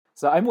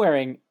So I'm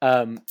wearing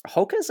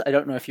Hoka's. I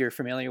don't know if you're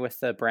familiar with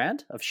the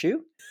brand of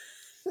shoe.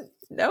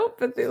 Nope,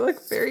 but they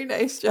look very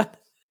nice, John.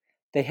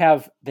 They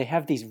have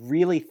these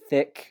really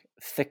thick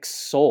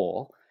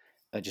sole.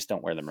 I just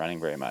don't wear them running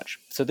very much.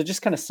 So they're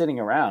just kind of sitting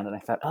around, and I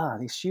thought,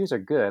 these shoes are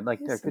good. Like,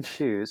 they're good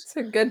shoes.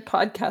 These are good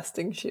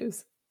podcasting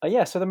shoes.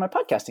 Yeah, so they're my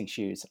podcasting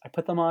shoes. I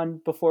put them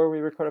on before we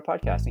record a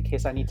podcast in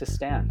case I need to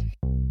stand.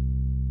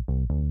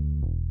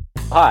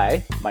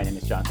 Hi, my name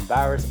is Jonathan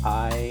Bowers.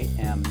 I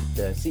am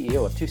the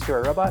CEO of Two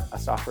Story Robot, a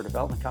software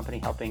development company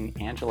helping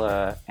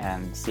Angela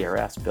and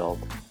CRS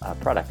build a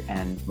product.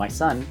 And my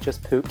son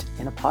just pooped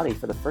in a potty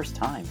for the first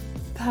time.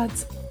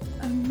 That's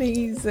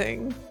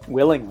amazing.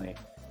 Willingly.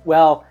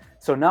 Well,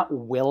 so not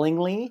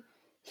willingly.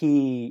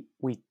 We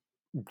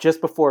just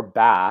before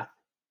bath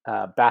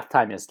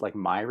time is like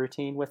my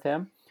routine with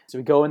him. So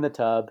we go in the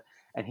tub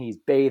and he's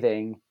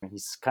bathing and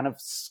he's kind of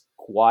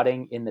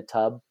squatting in the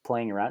tub,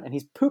 playing around, and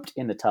he's pooped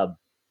in the tub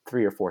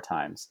 3 or 4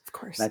 times. Of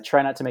course. And I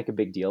try not to make a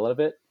big deal of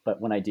it,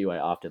 but when I do, I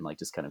often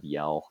just kind of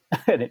yell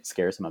and it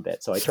scares him a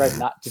bit. So I tried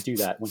not to do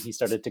that when he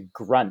started to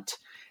grunt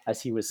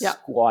as he was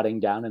squatting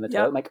down in the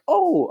tub. I'm like,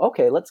 oh,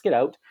 okay, let's get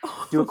out,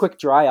 do a quick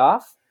dry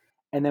off.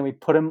 And then we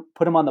put him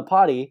on the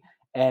potty,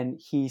 and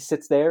he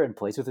sits there and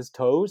plays with his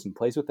toes and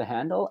plays with the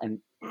handle, and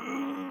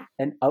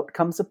out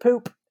comes the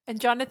poop. And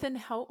Jonathan,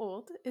 how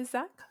old is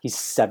Zach? He's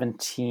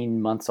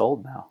 17 months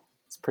old now.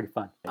 It's pretty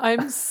fun.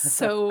 I'm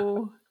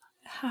so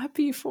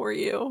happy for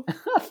you.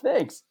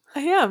 Thanks. I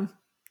am.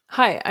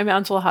 Hi, I'm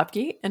Angela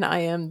Hopke, and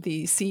I am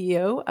the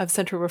CEO of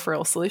Central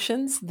Referral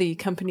Solutions, the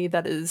company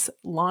that has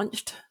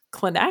launched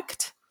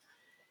Clinect.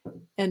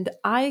 And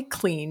I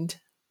cleaned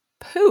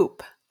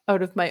poop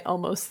out of my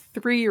almost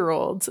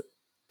 3-year-old's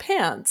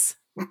pants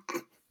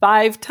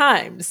 5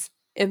 times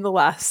in the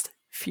last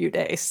few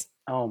days.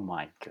 Oh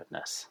my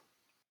goodness.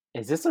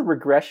 Is this a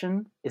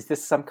regression? Is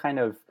this some kind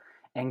of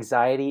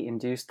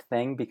anxiety-induced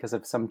thing because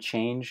of some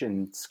change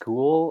in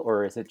school,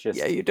 or is it just...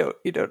 Yeah, you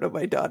don't know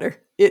my daughter.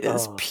 It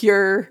is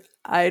pure,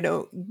 I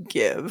don't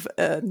give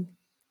an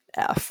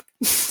F.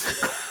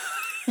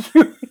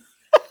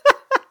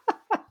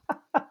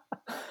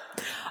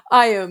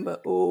 I am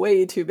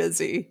way too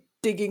busy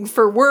digging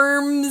for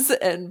worms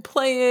and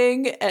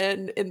playing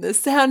and in the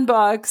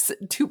sandbox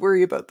to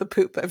worry about the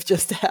poop I've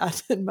just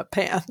had in my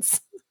pants.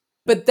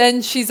 But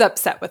then she's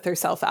upset with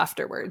herself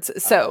afterwards.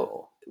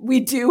 So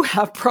we do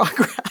have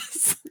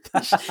progress.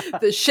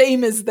 The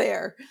shame is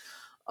there.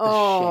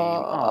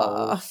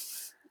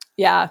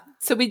 Yeah.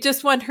 So we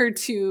just want her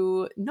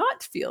to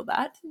not feel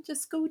that and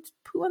just go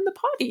poo on the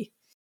potty.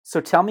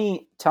 So tell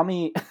me, how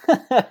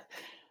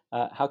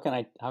can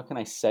I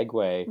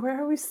segue?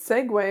 Where are we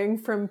segueing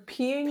from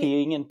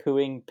peeing and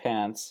pooing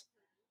pants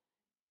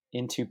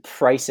into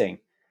pricing?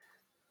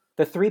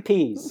 The 3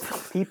 P's: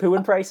 pee, poo,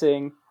 and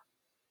pricing.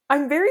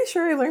 I'm very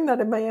sure I learned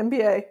that in my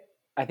MBA.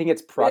 I think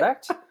it's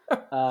product,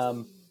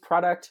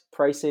 product,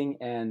 pricing,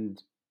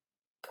 and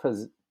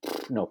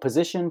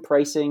position,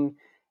 pricing,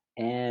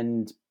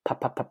 and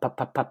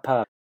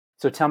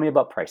So tell me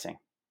about pricing.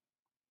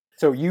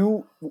 So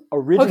you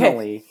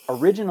originally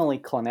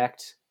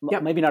Clinect,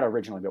 maybe not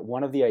originally, but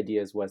one of the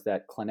ideas was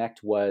that Clinect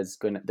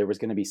there was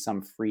going to be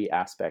some free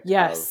aspect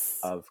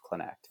of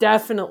Clinect.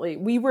 Definitely.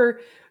 We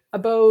were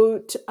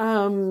about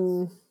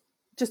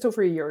just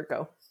over a year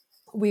ago.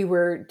 We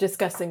were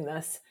discussing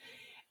this.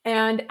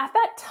 And at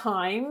that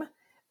time,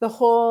 the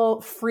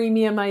whole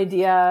freemium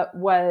idea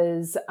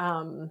was,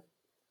 I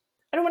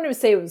don't want to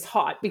say it was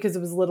hot because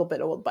it was a little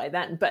bit old by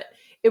then, but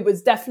it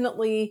was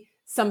definitely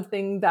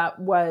something that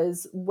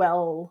was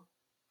well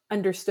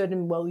understood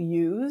and well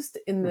used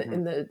in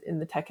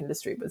the tech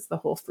industry, was the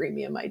whole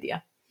freemium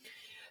idea.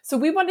 So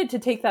we wanted to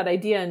take that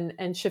idea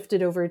and shift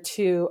it over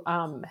to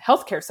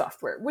healthcare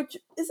software, which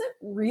isn't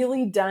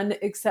really done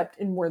except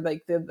in more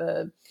like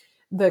the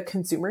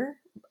consumer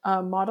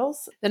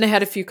models. Then I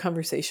had a few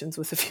conversations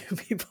with a few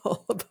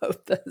people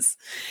about this.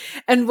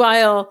 And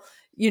while,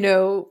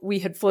 we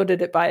had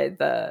floated it by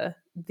the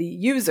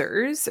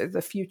users, or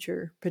the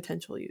future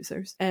potential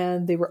users,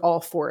 and they were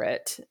all for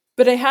it.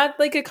 But I had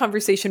a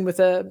conversation with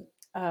a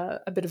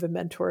bit of a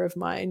mentor of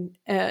mine,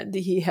 and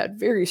he had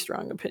very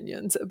strong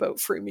opinions about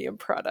freemium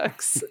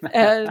products.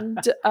 And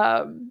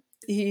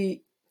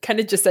he kind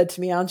of just said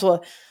to me,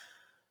 Angela,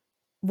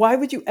 why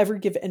would you ever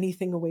give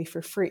anything away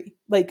for free?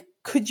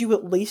 Could you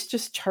at least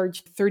just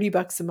charge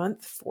 $30 a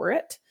month for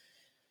it?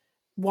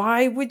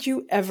 Why would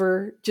you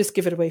ever just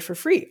give it away for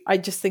free? I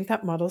just think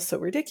that model is so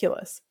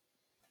ridiculous.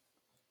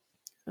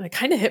 And it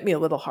kind of hit me a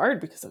little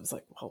hard because I was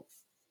like, well,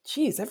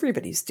 geez,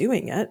 everybody's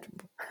doing it.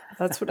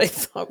 That's what I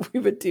thought we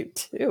would do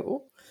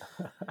too.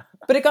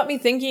 But it got me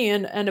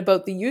thinking and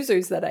about the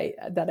users that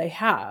I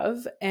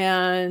have.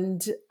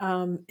 And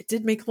it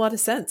did make a lot of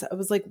sense. I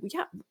was like,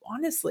 yeah,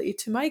 honestly,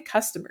 to my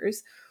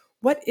customers,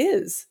 what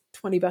is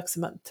 $20 a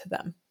month to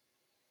them?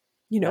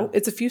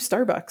 It's a few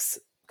Starbucks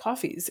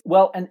coffees.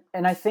 Well,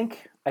 and I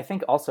think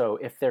also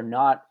if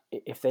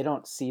they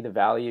don't see the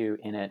value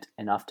in it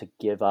enough to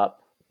give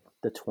up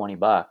the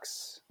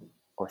 $20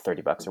 or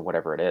 $30 or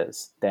whatever it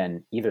is,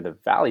 then either the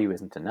value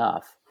isn't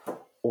enough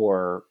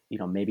or,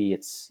 maybe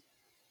it's,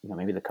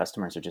 maybe the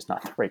customers are just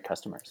not the right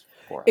customers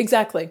for us.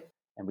 Exactly.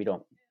 And we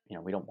don't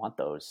want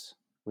those.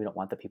 We don't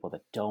want the people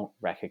that don't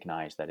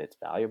recognize that it's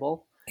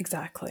valuable.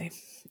 Exactly.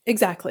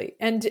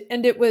 And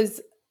it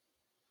was,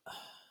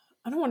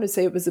 I don't want to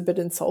say it was a bit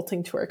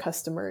insulting to our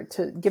customer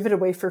to give it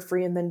away for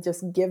free and then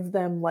just give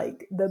them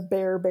like the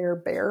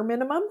bare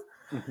minimum.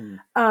 Mm-hmm.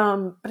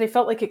 But I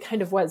felt like it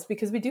kind of was,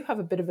 because we do have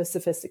a bit of a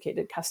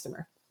sophisticated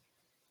customer.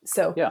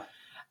 So,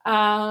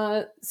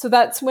 so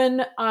that's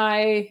when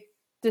I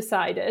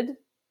decided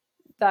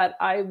that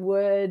I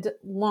would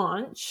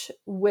launch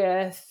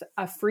with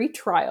a free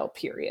trial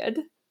period.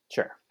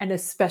 Sure. And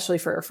especially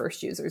for our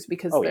first users,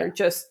 because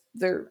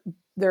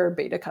they're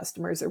beta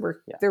customers.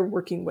 They're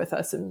working with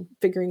us and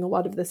figuring a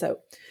lot of this out.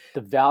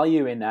 The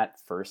value in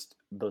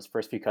those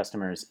first few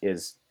customers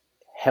is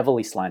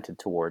heavily slanted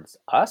towards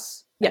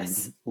us.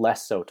 Yes. And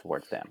less so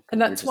towards them.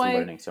 And that's why we're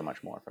learning so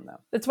much more from them.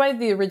 That's why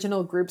the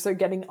original groups are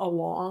getting a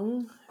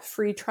long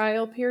free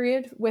trial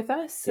period with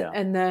us. Yeah.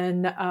 And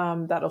then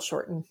that'll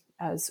shorten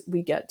as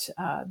we get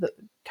the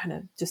kind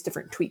of just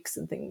different tweaks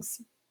and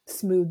things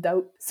smoothed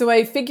out. So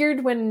I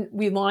figured when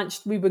we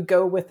launched, we would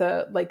go with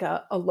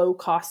a low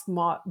cost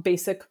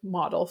basic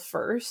model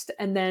first,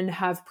 and then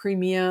have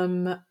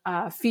premium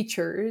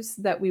features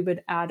that we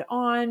would add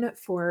on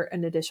for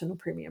an additional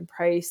premium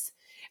price.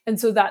 And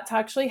so that's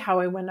actually how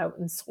I went out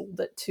and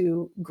sold it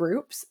to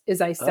groups.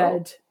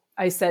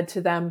 I said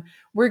to them,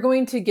 we're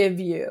going to give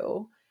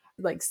you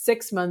like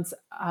 6 months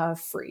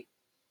free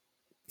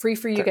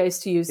for you guys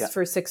to use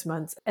for 6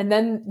 months. And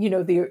then,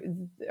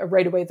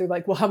 right away, they're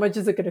like, well, how much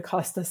is it going to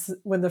cost us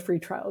when the free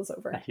trial is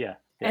over? Yeah.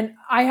 And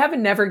I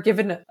haven't never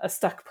given a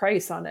stuck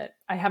price on it.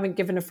 I haven't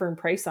given a firm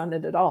price on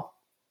it at all.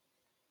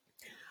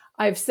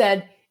 I've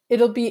said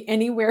it'll be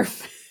anywhere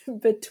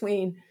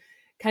between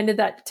kind of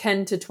that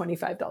 $10 to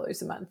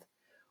 $25 a month,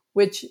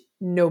 which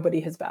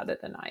nobody has batted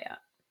an eye at.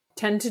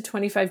 $10 to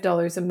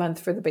 $25 a month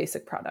for the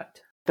basic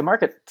product. The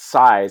market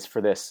size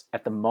for this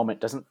at the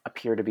moment doesn't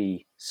appear to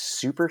be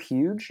super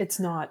huge. It's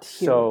not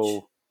huge.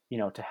 So,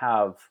 to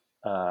have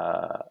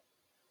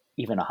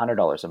even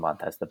 $100 a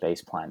month as the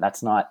base plan,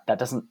 that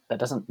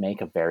doesn't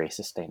make a very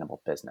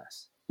sustainable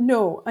business.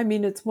 No, I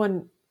mean, it's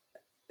one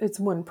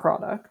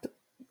product,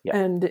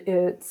 and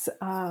it's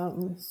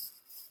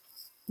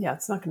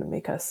it's not going to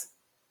make us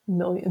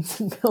millions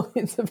and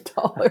millions of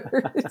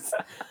dollars.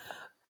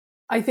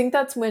 I think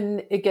that's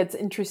when it gets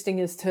interesting,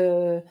 as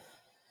to,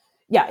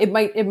 it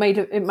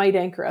might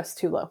anchor us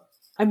too low.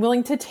 I'm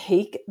willing to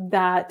take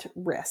that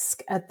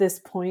risk at this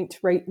point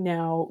right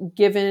now,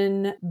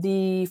 given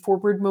the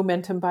forward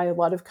momentum by a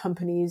lot of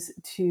companies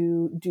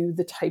to do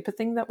the type of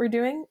thing that we're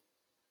doing.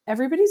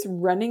 Everybody's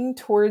running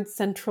towards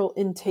central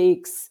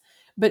intakes,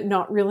 but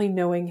not really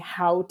knowing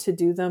how to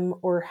do them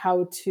or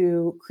how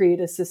to create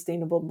a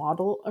sustainable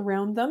model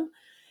around them.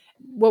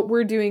 What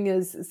we're doing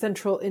is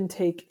central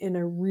intake in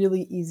a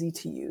really easy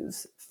to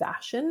use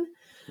fashion.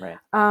 Right.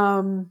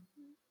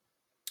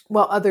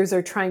 While others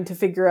are trying to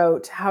figure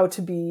out how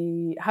to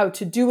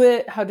do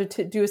it, how to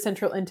do a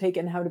central intake,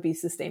 and how to be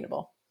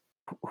sustainable.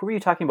 Who are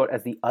you talking about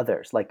as the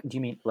others? Like, do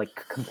you mean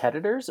like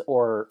competitors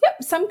or?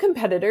 Yep, some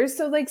competitors.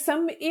 So like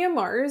some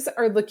EMRs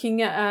are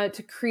looking at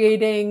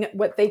creating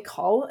what they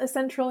call a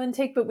central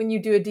intake, but when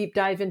you do a deep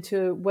dive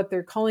into what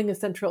they're calling a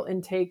central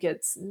intake,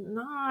 it's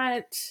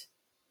not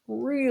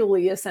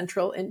really a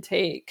central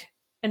intake.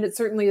 And it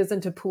certainly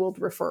isn't a pooled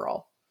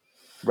referral.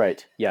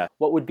 Right. Yeah.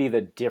 What would be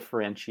the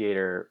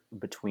differentiator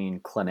between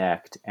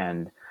Clinect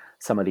and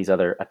some of these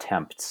other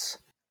attempts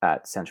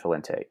at central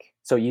intake?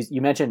 So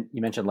you mentioned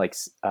like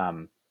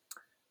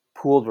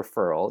pooled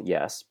referral,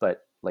 yes,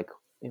 but like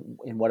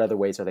in what other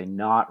ways are they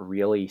not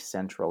really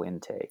central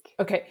intake?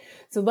 Okay,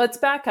 so let's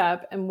back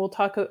up and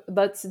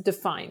let's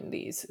define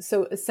these.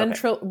 So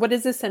what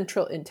is a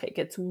central intake?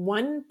 It's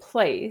one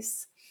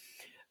place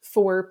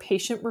for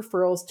patient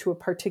referrals to a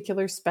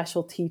particular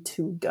specialty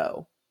to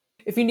go.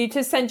 If you need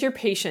to send your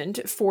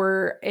patient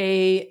for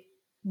a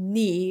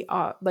knee,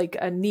 like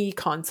a knee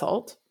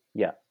consult,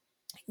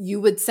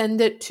 you would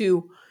send it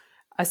to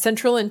a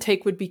central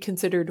intake. Would be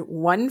considered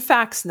one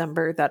fax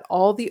number that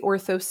all the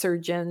ortho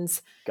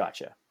surgeons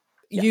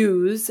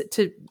use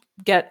to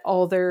get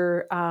all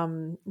their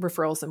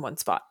referrals in one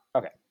spot.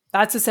 Okay.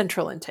 That's a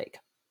central intake.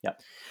 Yep.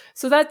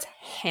 So that's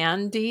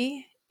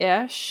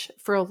handy-ish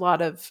for a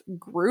lot of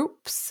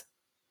groups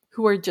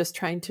who are just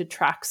trying to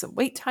track some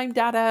wait time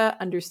data,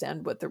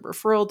 understand what the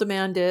referral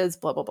demand is,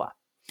 blah, blah, blah.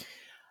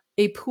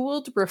 A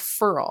pooled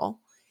referral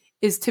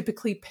is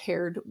typically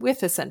paired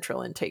with a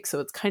central intake. So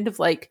it's kind of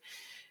like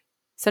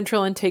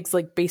central intakes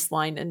like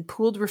baseline, and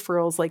pooled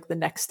referrals like the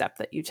next step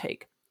that you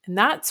take. And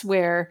that's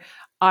where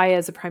I,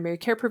 as a primary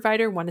care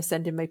provider, want to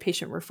send in my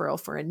patient referral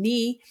for a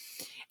knee.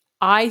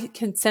 I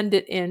can send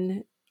it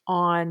in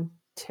on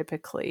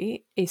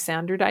typically a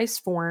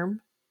standardized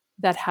form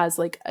that has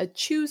like a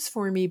choose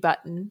for me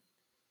button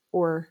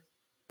or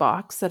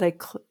box that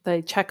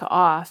I check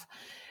off,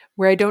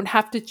 where I don't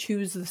have to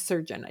choose the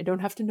surgeon. I don't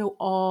have to know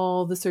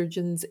all the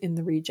surgeons in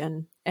the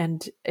region,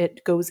 and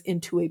it goes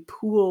into a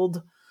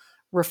pooled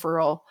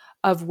referral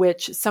of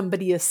which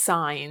somebody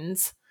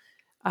assigns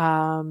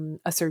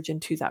a surgeon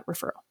to that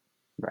referral.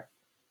 Right.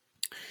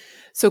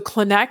 So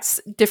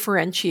Clineq's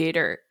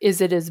differentiator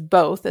is it is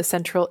both a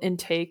central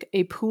intake,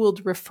 a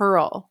pooled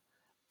referral,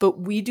 but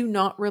we do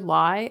not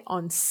rely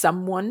on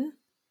someone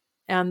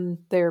and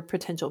their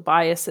potential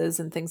biases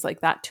and things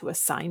like that to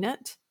assign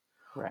it.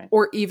 Right.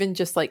 Or even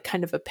just like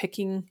kind of a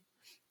picking,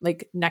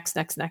 like next.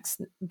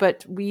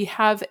 But we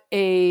have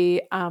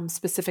a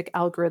specific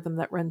algorithm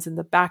that runs in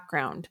the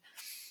background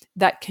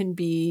that can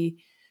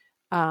be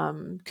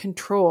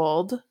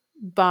controlled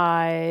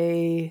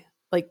by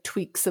like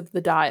tweaks of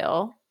the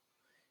dial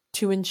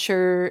to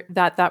ensure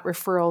that that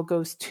referral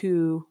goes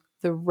to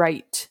the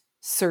right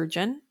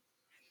surgeon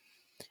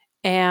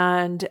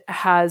and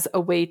has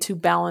a way to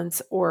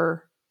balance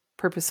or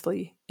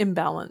purposefully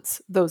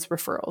imbalance those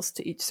referrals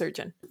to each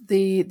surgeon.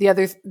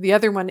 The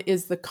other one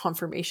is the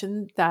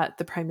confirmation that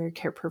the primary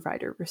care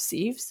provider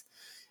receives.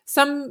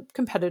 Some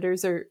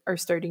competitors are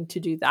starting to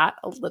do that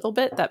a little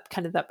bit, that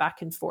kind of that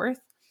back and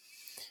forth.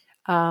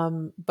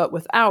 But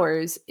with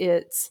ours,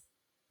 it's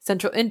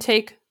central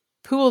intake,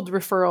 pooled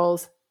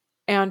referrals,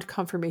 and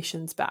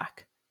confirmations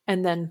back.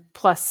 And then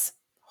plus,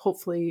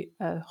 hopefully,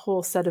 a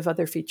whole set of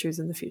other features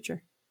in the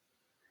future.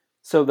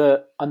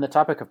 So on the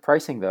topic of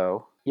pricing,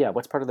 though,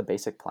 what's part of the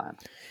basic plan?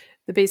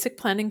 The basic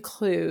plan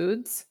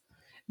includes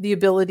the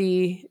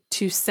ability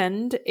to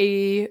send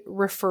a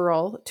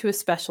referral to a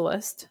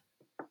specialist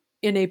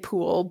in a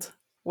pooled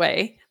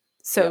way.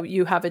 So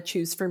you have a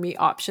choose for me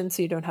option,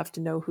 so you don't have to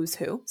know who's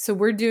who. So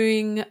we're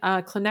doing,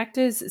 Clineq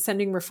is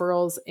sending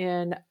referrals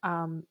in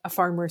a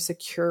far more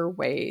secure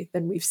way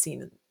than we've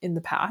seen in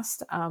the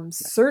past.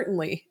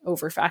 Certainly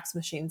over fax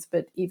machines,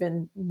 but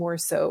even more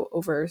so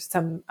over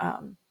some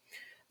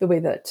the way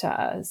that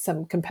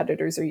some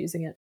competitors are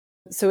using it.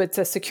 So it's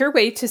a secure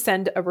way to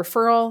send a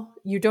referral.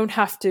 You don't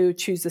have to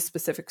choose a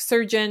specific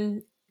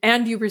surgeon,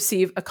 and you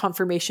receive a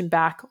confirmation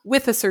back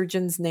with a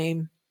surgeon's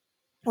name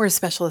or a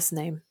specialist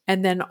name.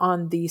 And then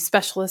on the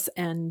specialist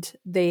end,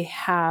 they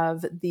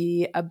have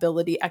the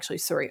ability,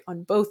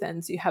 on both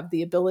ends, you have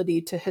the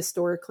ability to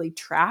historically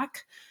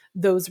track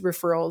those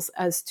referrals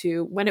as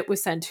to when it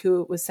was sent,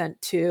 who it was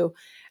sent to.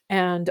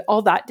 And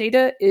all that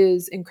data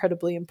is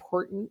incredibly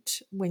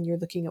important when you're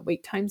looking at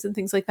wait times and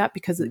things like that,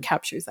 because it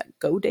captures that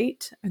go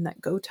date and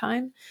that go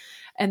time.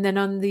 And then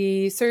on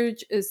the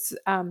specialist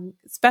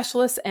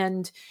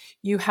end,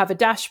 you have a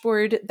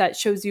dashboard that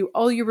shows you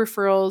all your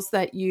referrals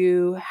that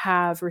you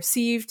have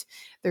received.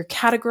 They're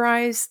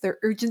categorized, they're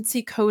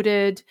urgency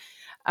coded.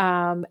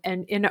 And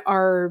in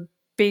our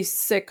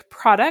basic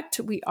product,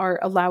 we are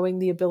allowing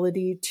the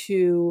ability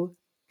to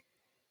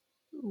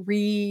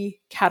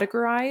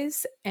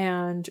recategorize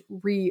and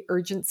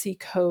re-urgency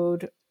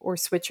code or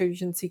switch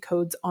urgency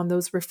codes on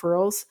those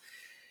referrals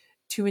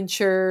to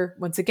ensure,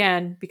 once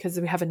again, because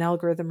we have an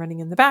algorithm running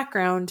in the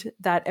background,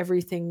 that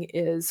everything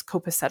is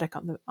copacetic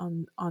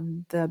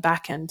on the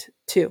back end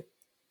too.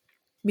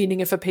 Meaning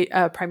if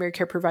a primary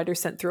care provider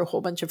sent through a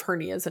whole bunch of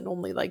hernias and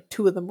only like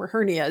 2 of them were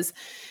hernias,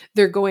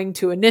 they're going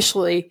to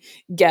initially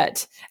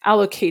get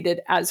allocated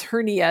as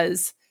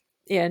hernias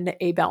in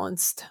a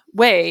balanced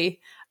way,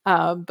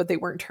 but they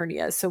weren't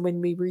hernias. So when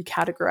we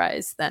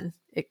recategorize, then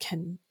it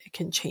can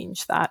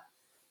change that.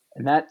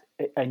 And that,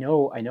 I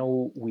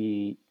know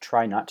we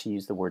try not to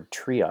use the word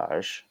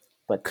triage,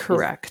 but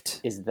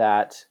correct. Is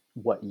that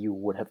what you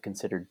would have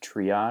considered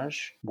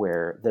triage,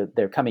 where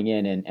they're coming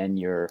in and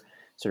you're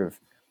sort of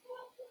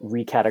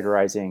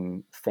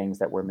recategorizing things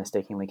that were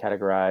mistakenly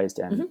categorized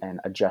and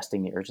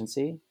adjusting the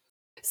urgency?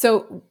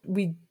 So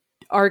we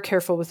are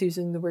careful with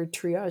using the word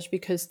triage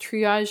because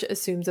triage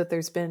assumes that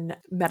there's been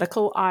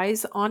medical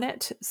eyes on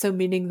it. So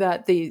meaning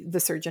that the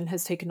surgeon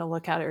has taken a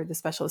look at it, or the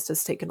specialist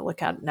has taken a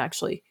look at it and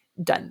actually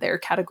done their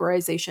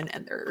categorization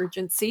and their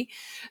urgency.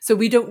 So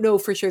we don't know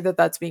for sure that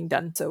that's being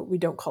done. So we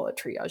don't call it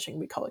triaging,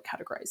 we call it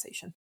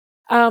categorization.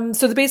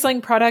 So the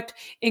baseline product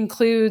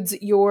includes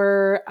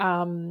your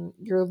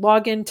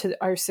login to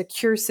our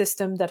secure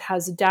system that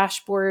has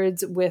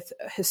dashboards with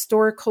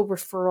historical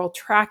referral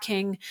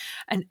tracking,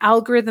 an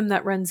algorithm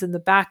that runs in the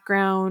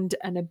background,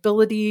 an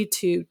ability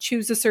to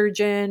choose a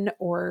surgeon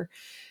or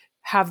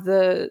have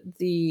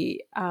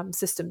the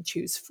system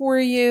choose for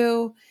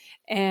you.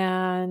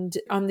 And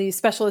on the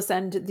specialist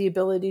end, the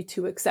ability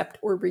to accept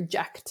or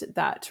reject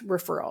that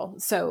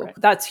referral. So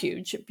That's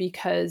huge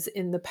because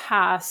in the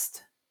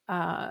past,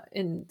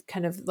 in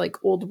kind of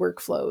like old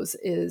workflows,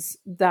 is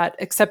that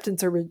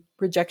acceptance or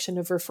rejection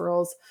of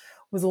referrals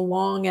was a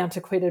long,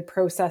 antiquated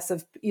process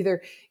of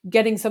either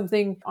getting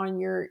something on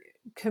your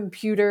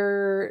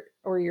computer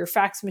or your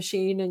fax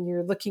machine and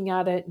you're looking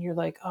at it and you're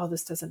like, oh,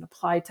 this doesn't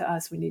apply to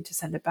us, we need to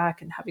send it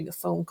back, and having a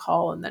phone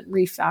call and then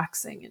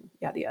refaxing and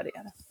yada, yada,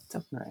 yada.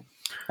 So, right.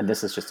 And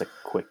this is just a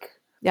quick.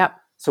 Yeah.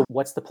 So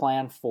what's the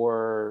plan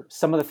for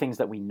some of the things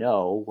that we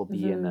know will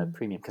be in the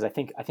premium? Because I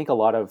think a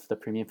lot of the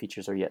premium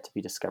features are yet to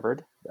be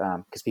discovered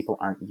because people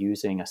aren't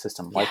using a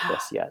system like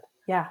this yet.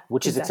 Yeah,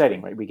 which is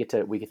exciting, right? We get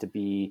to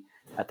be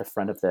at the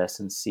front of this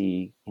and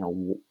see,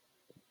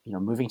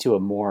 moving to a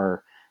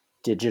more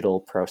digital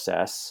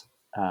process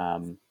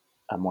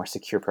a more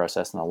secure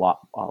process and a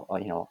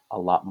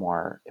lot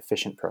more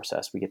efficient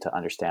process. We get to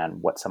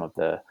understand what some of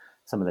the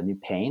new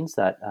pains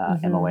that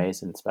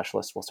MOAs and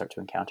specialists will start to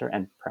encounter,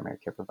 and primary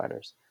care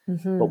providers.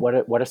 But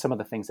what are some of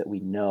the things that we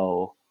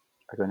know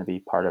are going to be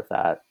part of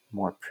that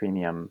more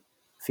premium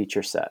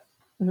feature set?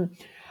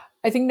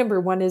 I think number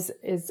one is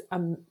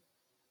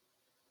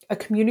a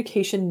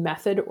communication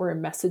method or a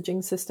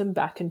messaging system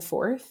back and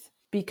forth.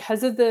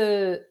 Because of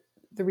the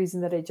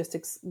reason that I just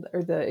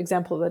or the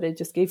example that I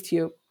just gave to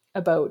you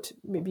about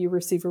maybe you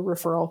receive a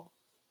referral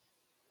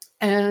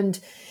and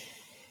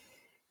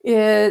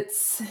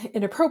it's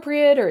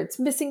inappropriate or it's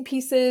missing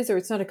pieces or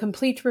it's not a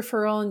complete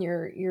referral and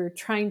you're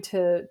trying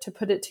to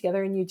put it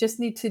together, and you just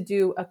need to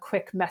do a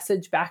quick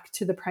message back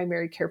to the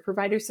primary care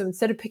provider. So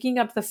instead of picking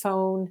up the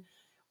phone,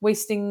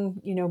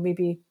 wasting,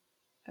 maybe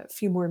a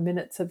few more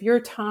minutes of your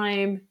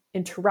time,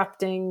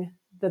 interrupting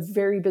the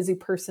very busy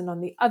person on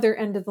the other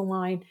end of the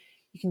line,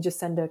 you can just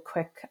send a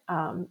quick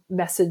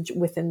message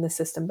within the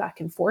system back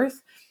and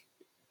forth,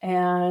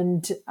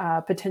 and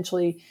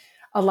potentially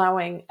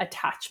allowing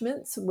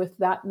attachments with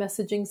that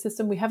messaging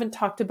system. We haven't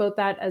talked about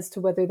that as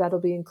to whether that'll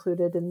be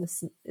included in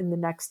the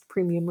next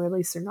premium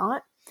release or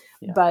not,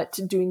 but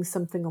doing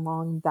something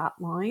along that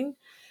line.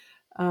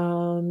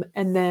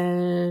 And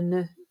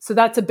then, so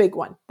that's a big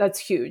one. That's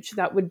huge.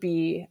 That would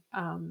be,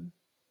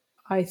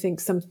 I think,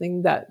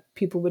 something that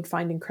people would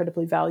find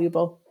incredibly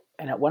valuable.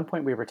 And at one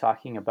point we were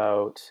talking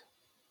about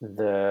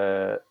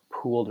the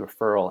pooled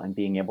referral and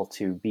being able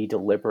to be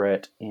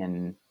deliberate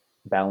in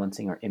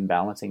balancing or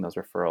imbalancing those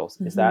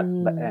referrals. Is that,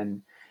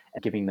 and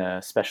giving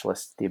the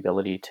specialist the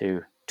ability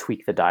to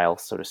tweak the dial,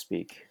 so to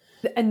speak?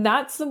 And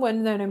that's the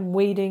one that I'm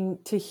waiting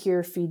to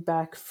hear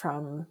feedback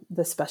from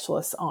the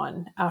specialists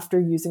on after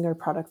using our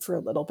product for a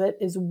little bit,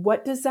 is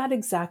what does that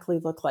exactly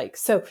look like?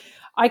 So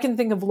I can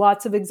think of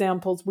lots of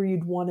examples where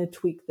you'd want to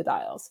tweak the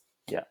dials.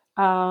 Yeah.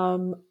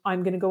 I'm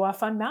going to go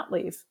off on mat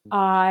leave.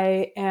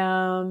 I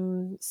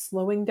am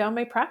slowing down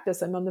my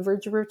practice. I'm on the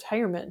verge of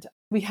retirement.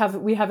 We have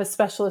a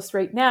specialist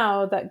right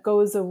now that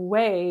goes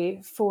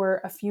away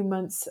for a few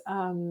months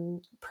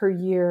per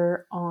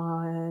year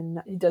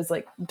he does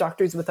like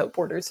Doctors Without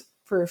Borders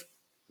for,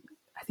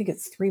 I think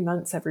it's 3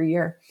 months every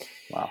year.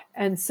 Wow.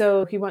 And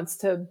so he wants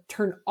to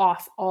turn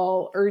off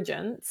all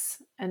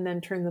urgents and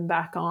then turn them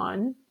back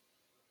on.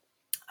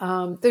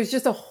 There's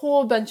just a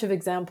whole bunch of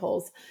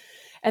examples.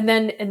 And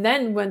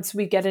then once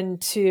we get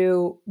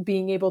into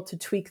being able to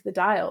tweak the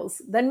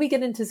dials, then we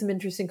get into some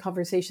interesting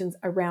conversations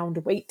around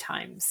wait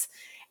times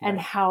and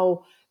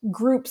how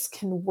groups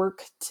can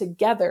work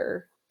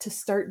together to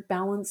start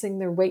balancing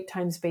their wait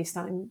times based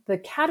on the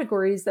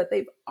categories that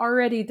they've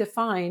already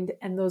defined.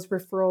 And those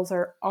referrals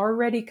are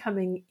already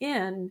coming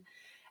in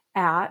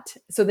at,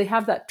 so they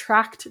have that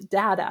tracked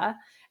data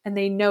and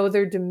they know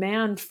their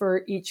demand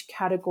for each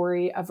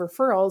category of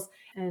referrals,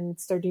 and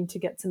starting to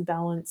get some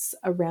balance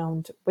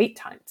around wait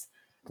times.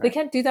 Right. They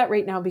can't do that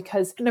right now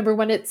because, number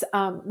one, it's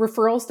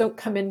referrals don't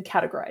come in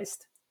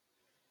categorized.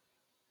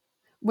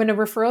 When a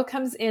referral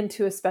comes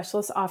into a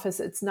specialist office,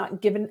 it's not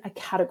given a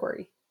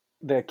category.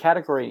 The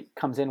category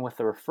comes in with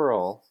the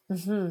referral.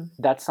 Mm-hmm.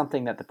 That's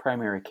something that the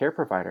primary care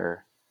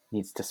provider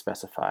needs to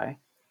specify.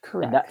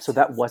 Correct. And so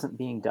that wasn't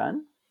being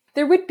done?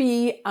 There would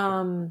be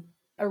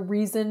a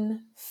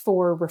reason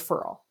for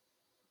referral.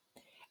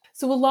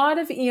 So a lot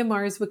of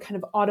EMRs would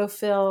kind of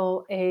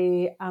autofill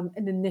an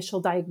initial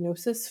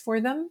diagnosis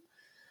for them.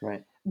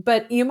 Right.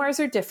 But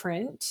EMRs are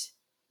different.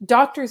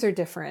 Doctors are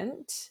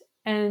different.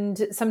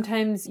 And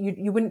sometimes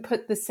you wouldn't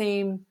put the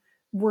same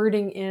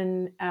wording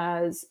in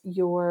as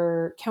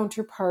your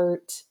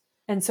counterpart.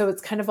 And so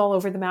it's kind of all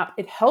over the map.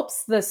 It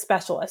helps the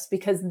specialist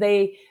because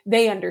they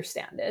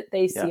understand it.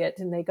 They see it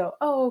and they go,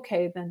 oh,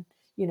 okay, then,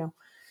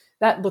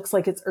 that looks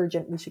like it's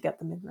urgent. We should get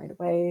them in right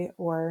away.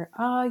 Or,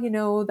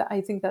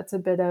 I think that's a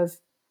bit of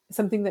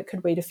something that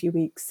could wait a few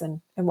weeks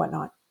and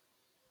whatnot.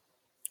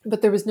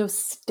 But there was no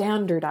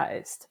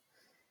standardized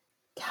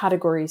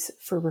categories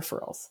for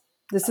referrals.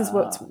 This is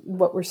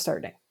what we're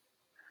starting.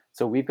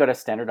 So we've got a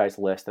standardized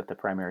list that the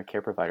primary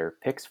care provider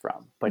picks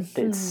from, but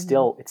it's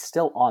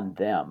still on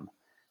them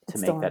to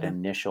make that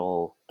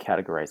initial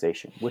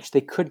categorization, which they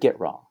could get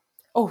wrong.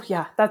 Oh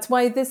yeah, that's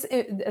why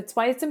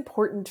it's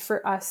important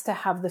for us to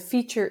have the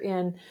feature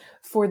in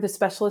for the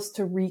specialist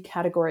to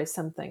categorize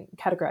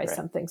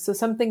something. So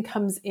something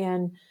comes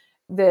in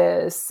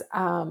this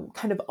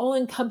kind of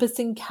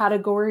all-encompassing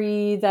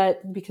category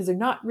that, because they're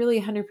not really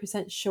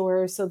 100%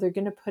 sure, so they're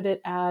going to put it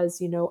as,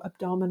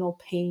 abdominal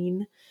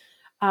pain.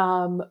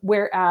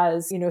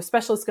 Whereas, a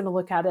specialist is going to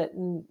look at it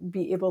and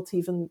be able to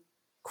even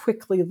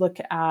quickly look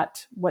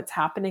at what's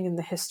happening in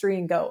the history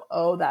and go,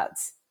 oh,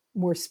 that's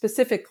more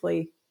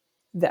specifically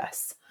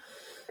this.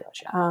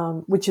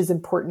 Gotcha. Which is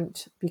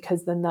important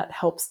because then that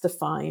helps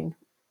define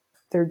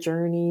their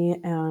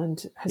journey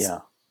and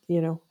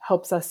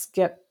helps us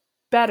get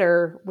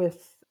better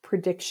with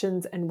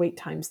predictions and wait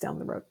times down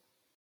the road.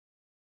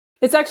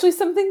 It's actually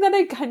something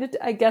that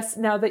I guess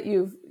now that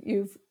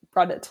you've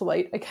brought it to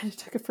light, I kind of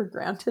took it for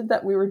granted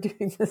that we were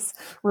doing this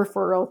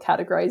referral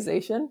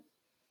categorization.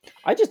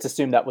 I just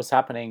assumed that was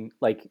happening,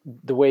 like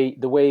the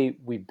way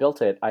we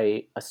built it.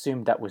 I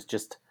assumed that was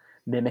just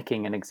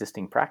mimicking an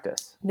existing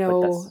practice.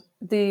 No,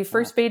 the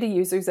first beta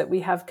users that we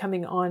have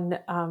coming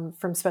on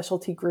from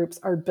specialty groups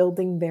are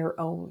building their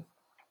own.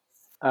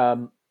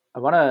 So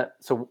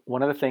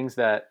one of the things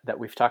that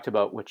we've talked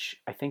about,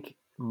 which I think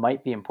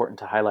might be important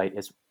to highlight,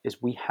 is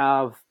we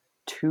have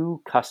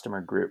 2 customer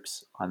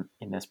groups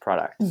in this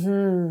product.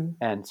 Mm-hmm.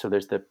 And so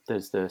there's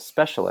the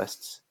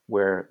specialists,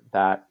 where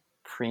that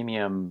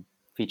premium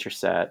feature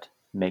set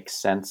makes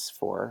sense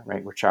for,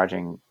 right? We're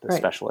charging the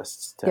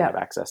specialists to have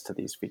access to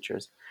these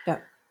features. Yeah.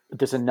 But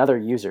there's another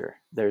user.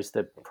 There's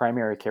the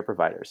primary care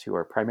providers who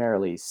are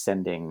primarily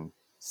sending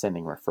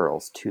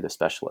referrals to the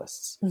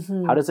specialists.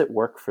 Mm-hmm. How does it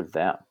work for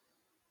them?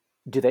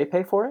 Do they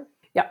pay for it?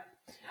 Yeah.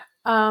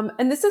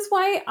 And this is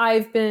why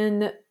I've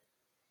been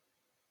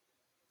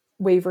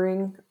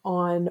wavering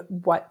on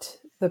what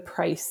the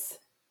price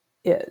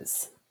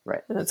is.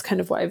 Right. And that's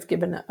kind of why I've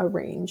given a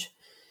range.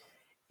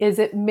 Is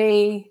it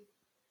may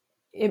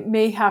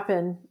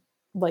happen,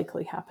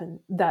 likely happen,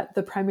 that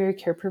the primary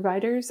care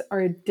providers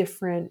are a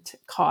different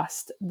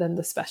cost than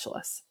the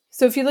specialists.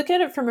 So if you look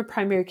at it from a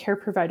primary care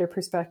provider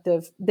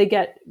perspective, they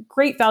get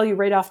great value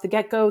right off the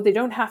get-go. They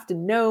don't have to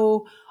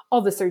know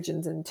all the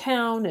surgeons in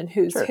town and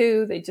who's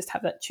who. They just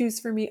have that choose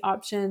for me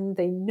option.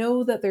 They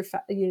know that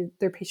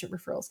their patient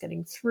referral is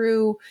getting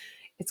through.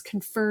 It's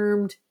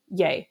confirmed.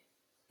 Yay.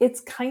 It's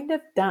kind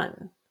of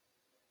done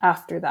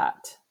after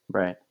that.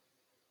 Right.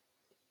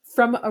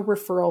 From a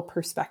referral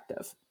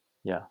perspective.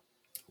 Yeah.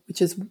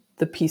 Which is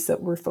the piece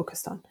that we're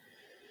focused on.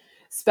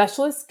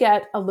 Specialists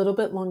get a little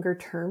bit longer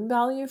term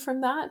value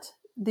from that.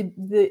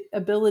 The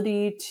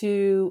ability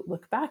to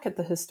look back at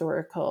the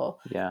historical,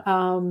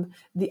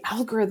 the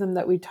algorithm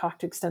that we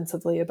talked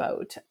extensively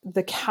about,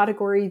 the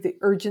category, the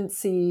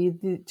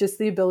urgency, just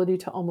the ability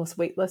to almost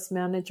waitlist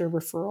manage a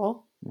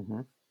referral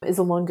is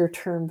a longer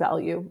term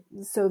value.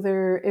 So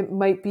it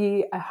might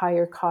be a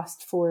higher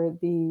cost for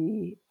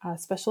the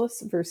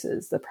specialists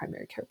versus the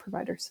primary care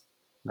providers.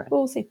 Right. But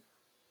we'll see.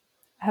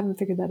 I haven't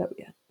figured that out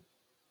yet.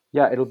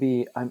 Yeah, it'll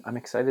be. I'm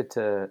excited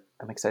to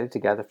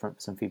gather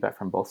some feedback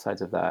from both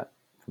sides of that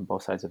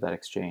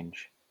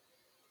exchange.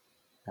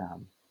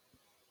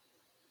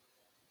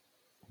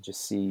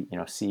 Just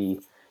see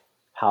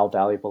how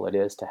valuable it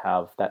is to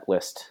have that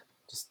list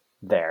just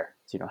there,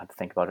 so you don't have to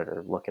think about it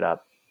or look it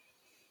up.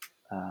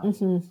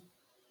 I'm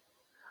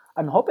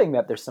hoping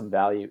that there's some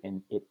value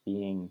in it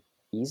being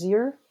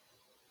easier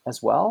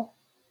as well,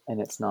 and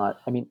it's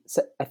not. I mean,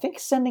 I think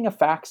sending a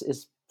fax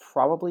is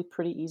probably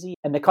pretty easy,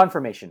 and the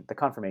confirmation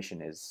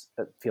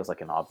feels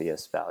like an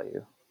obvious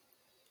value.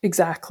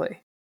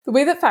 Exactly. The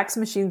way that fax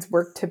machines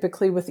work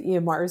typically with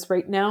EMRs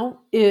right now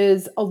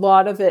is a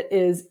lot of it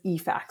is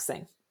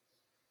e-faxing.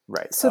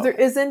 Right. So there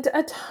isn't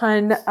a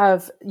ton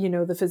of,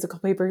 the physical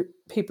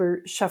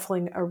paper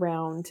shuffling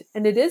around.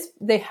 And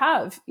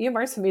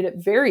EMRs have made it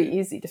very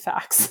easy to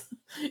fax.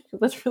 You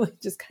literally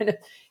just kind of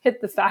hit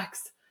the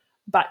fax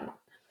button.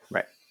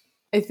 Right.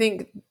 I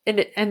think,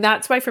 and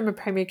that's why from a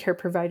primary care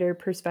provider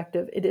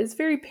perspective, it is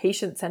very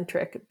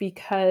patient-centric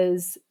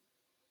because,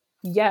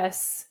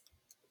 yes,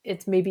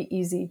 it's maybe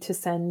easy to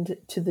send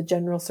to the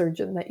general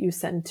surgeon that you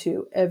send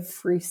to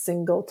every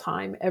single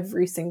time,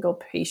 every single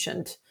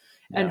patient,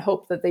 and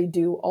hope that they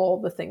do all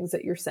the things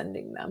that you're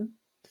sending them,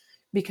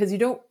 because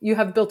you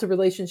have built a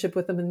relationship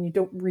with them and you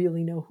don't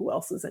really know who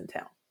else is in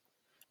town.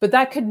 But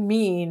that could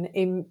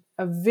mean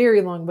a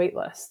very long wait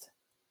list.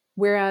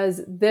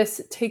 Whereas this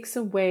takes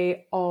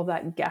away all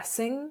that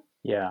guessing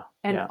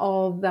and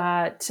all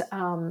that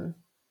kind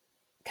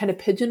of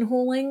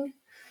pigeonholing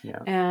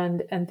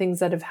and things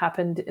that have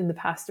happened in the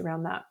past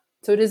around that.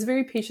 So it is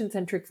very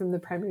patient-centric from the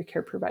primary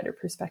care provider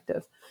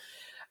perspective.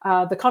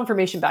 The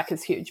confirmation back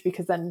is huge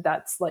because then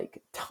that's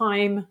like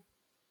time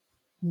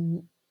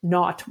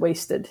not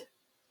wasted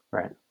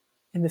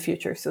in the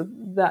future. So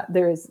that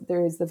there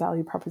is the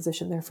value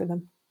proposition there for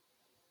them.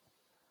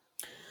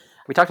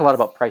 We talked a lot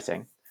about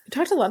pricing.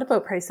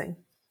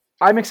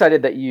 I'm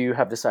excited that you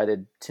have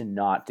decided to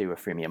not do a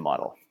freemium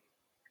model.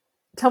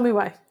 Tell me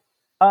why.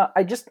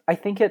 I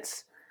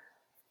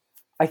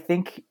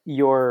think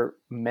your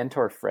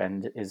mentor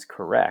friend is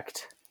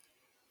correct.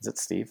 Is it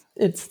Steve?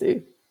 It's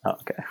Steve. Oh,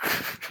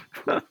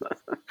 okay.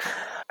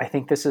 I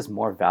think this is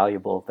more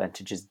valuable than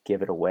to just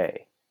give it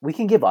away. We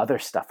can give other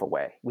stuff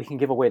away. We can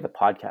give away the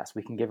podcast.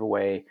 We can give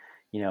away,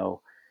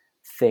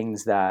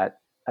 things that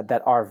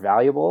are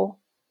valuable,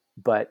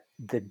 but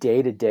the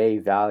day-to-day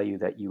value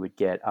that you would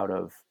get out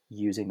of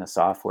using the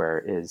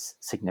software is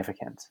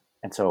significant.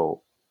 And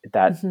so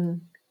that,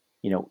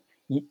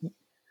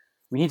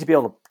 we need to be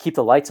able to keep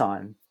the lights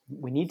on.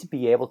 We need to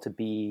be able to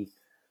be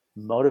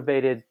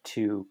motivated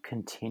to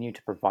continue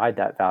to provide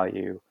that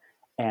value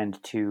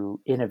and to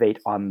innovate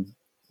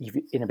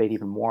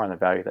even more on the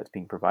value that's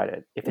being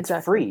provided. If it's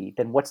free,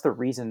 then what's the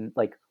reason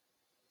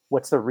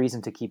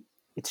to keep?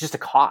 It's just a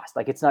cost.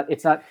 Like it's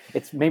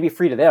maybe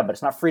free to them, but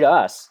it's not free to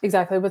us.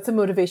 Exactly. What's the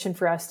motivation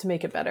for us to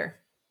make it better?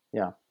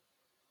 Yeah.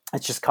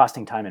 It's just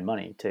costing time and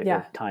money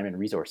time and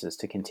resources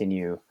to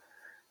continue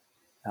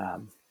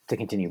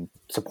continue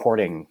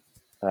supporting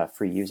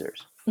free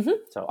users. Mm-hmm.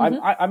 So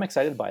Mm-hmm. I'm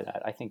excited by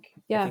that. I think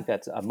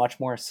that's a much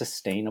more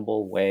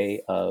sustainable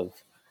way of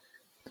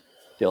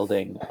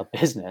building a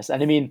business.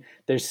 And I mean,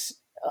 there's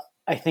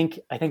I think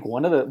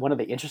one of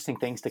the interesting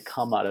things to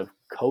come out of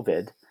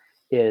COVID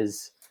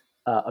is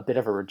a bit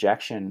of a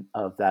rejection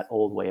of that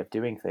old way of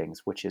doing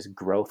things, which is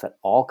growth at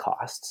all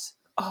costs.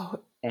 Oh,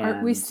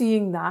 aren't we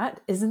seeing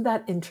that? Isn't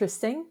that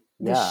interesting?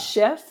 The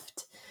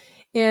shift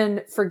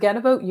in forget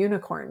about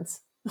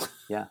unicorns.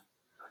 Yeah.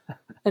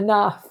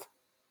 Enough.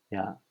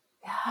 Yeah.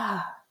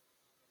 Yeah.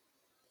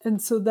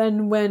 And so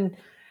then when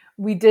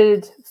we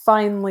did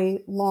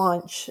finally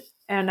launch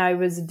and I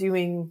was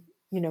doing,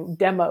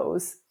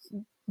 demos,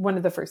 one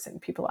of the first things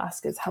people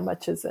ask is how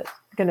much is it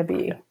going to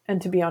be? Yeah.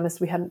 And to be honest,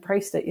 we hadn't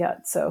priced it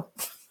yet. So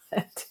I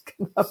had to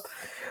come up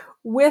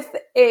with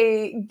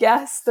a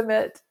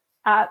guesstimate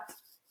at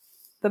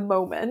the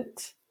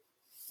moment.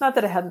 Not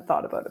that I hadn't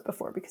thought about it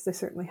before, because I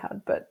certainly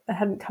had, but I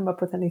hadn't come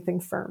up with anything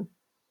firm.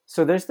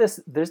 So there's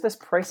this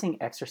pricing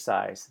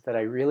exercise that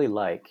I really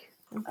like.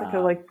 I don't think I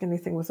like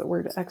anything with the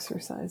word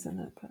exercise in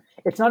it. But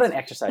it's not an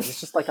exercise.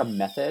 It's just like a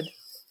method.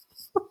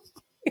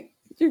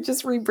 You're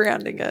just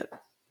rebranding it.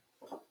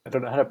 I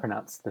don't know how to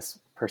pronounce this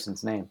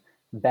person's name.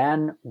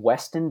 Van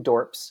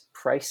Westendorp's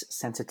price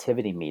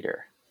sensitivity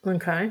meter.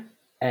 Okay.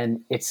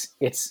 And it's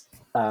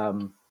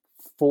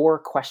 4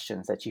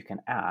 questions that you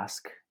can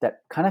ask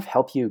that kind of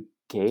help you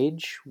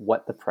gauge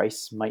what the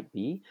price might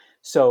be.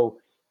 So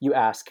you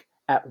ask,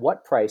 at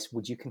what price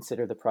would you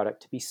consider the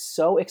product to be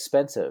so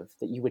expensive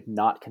that you would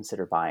not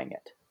consider buying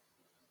it?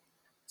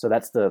 So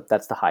that's the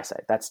high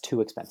side. That's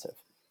too expensive.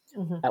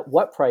 Mm-hmm. At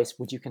what price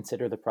would you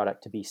consider the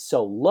product to be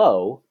so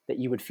low that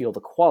you would feel the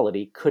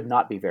quality could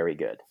not be very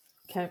good?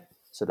 Okay.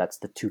 So that's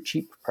the too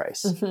cheap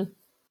price. Mm-hmm.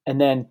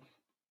 And then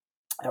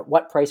at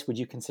what price would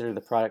you consider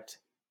the product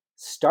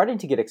starting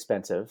to get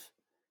expensive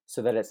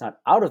so that it's not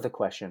out of the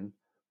question,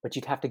 but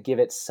you'd have to give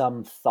it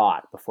some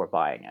thought before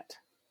buying it?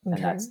 Okay.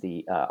 And that's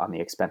the on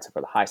the expensive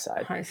or the high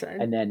side. High side.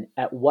 And then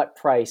at what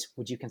price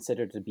would you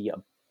consider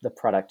the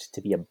product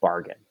to be a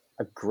bargain,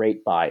 a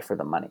great buy for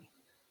the money?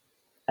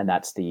 And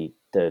that's the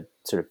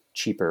sort of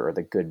cheaper or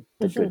the good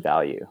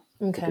value,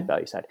 the good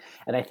value side.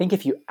 And I think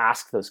if you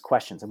ask those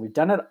questions, and we've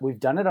done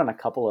it on a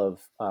couple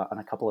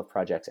of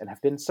projects, and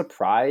have been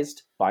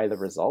surprised by the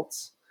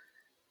results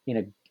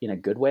in a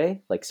good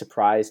way, like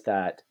surprised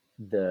that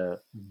the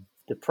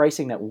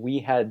pricing that we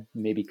had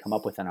maybe come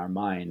up with in our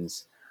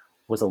minds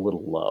was a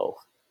little low.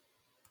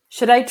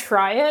 Should I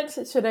try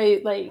it? Should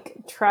I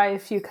try a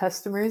few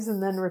customers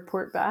and then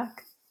report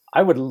back?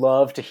 I would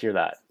love to hear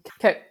that.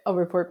 Okay, I'll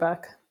report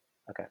back.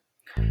 Okay.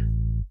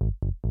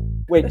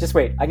 Wait.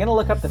 I'm going to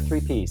look up the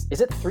 3 Ps.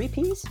 Is it 3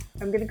 Ps?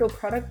 I'm going to go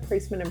product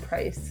placement and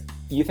price.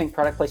 You think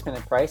product placement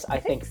and price? I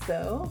think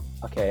so.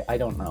 Okay, I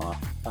don't know.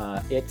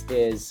 It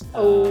is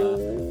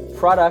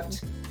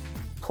product,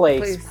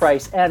 place,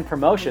 price, and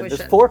promotion.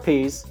 There's 4 Ps.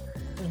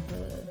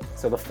 Mm-hmm.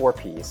 So the 4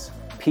 Ps.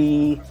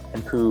 P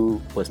and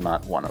poo was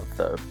not one of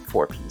the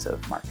 4 Ps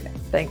of marketing.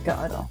 Thank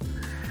God.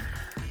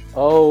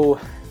 So,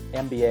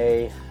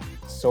 MBA,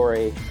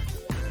 sorry.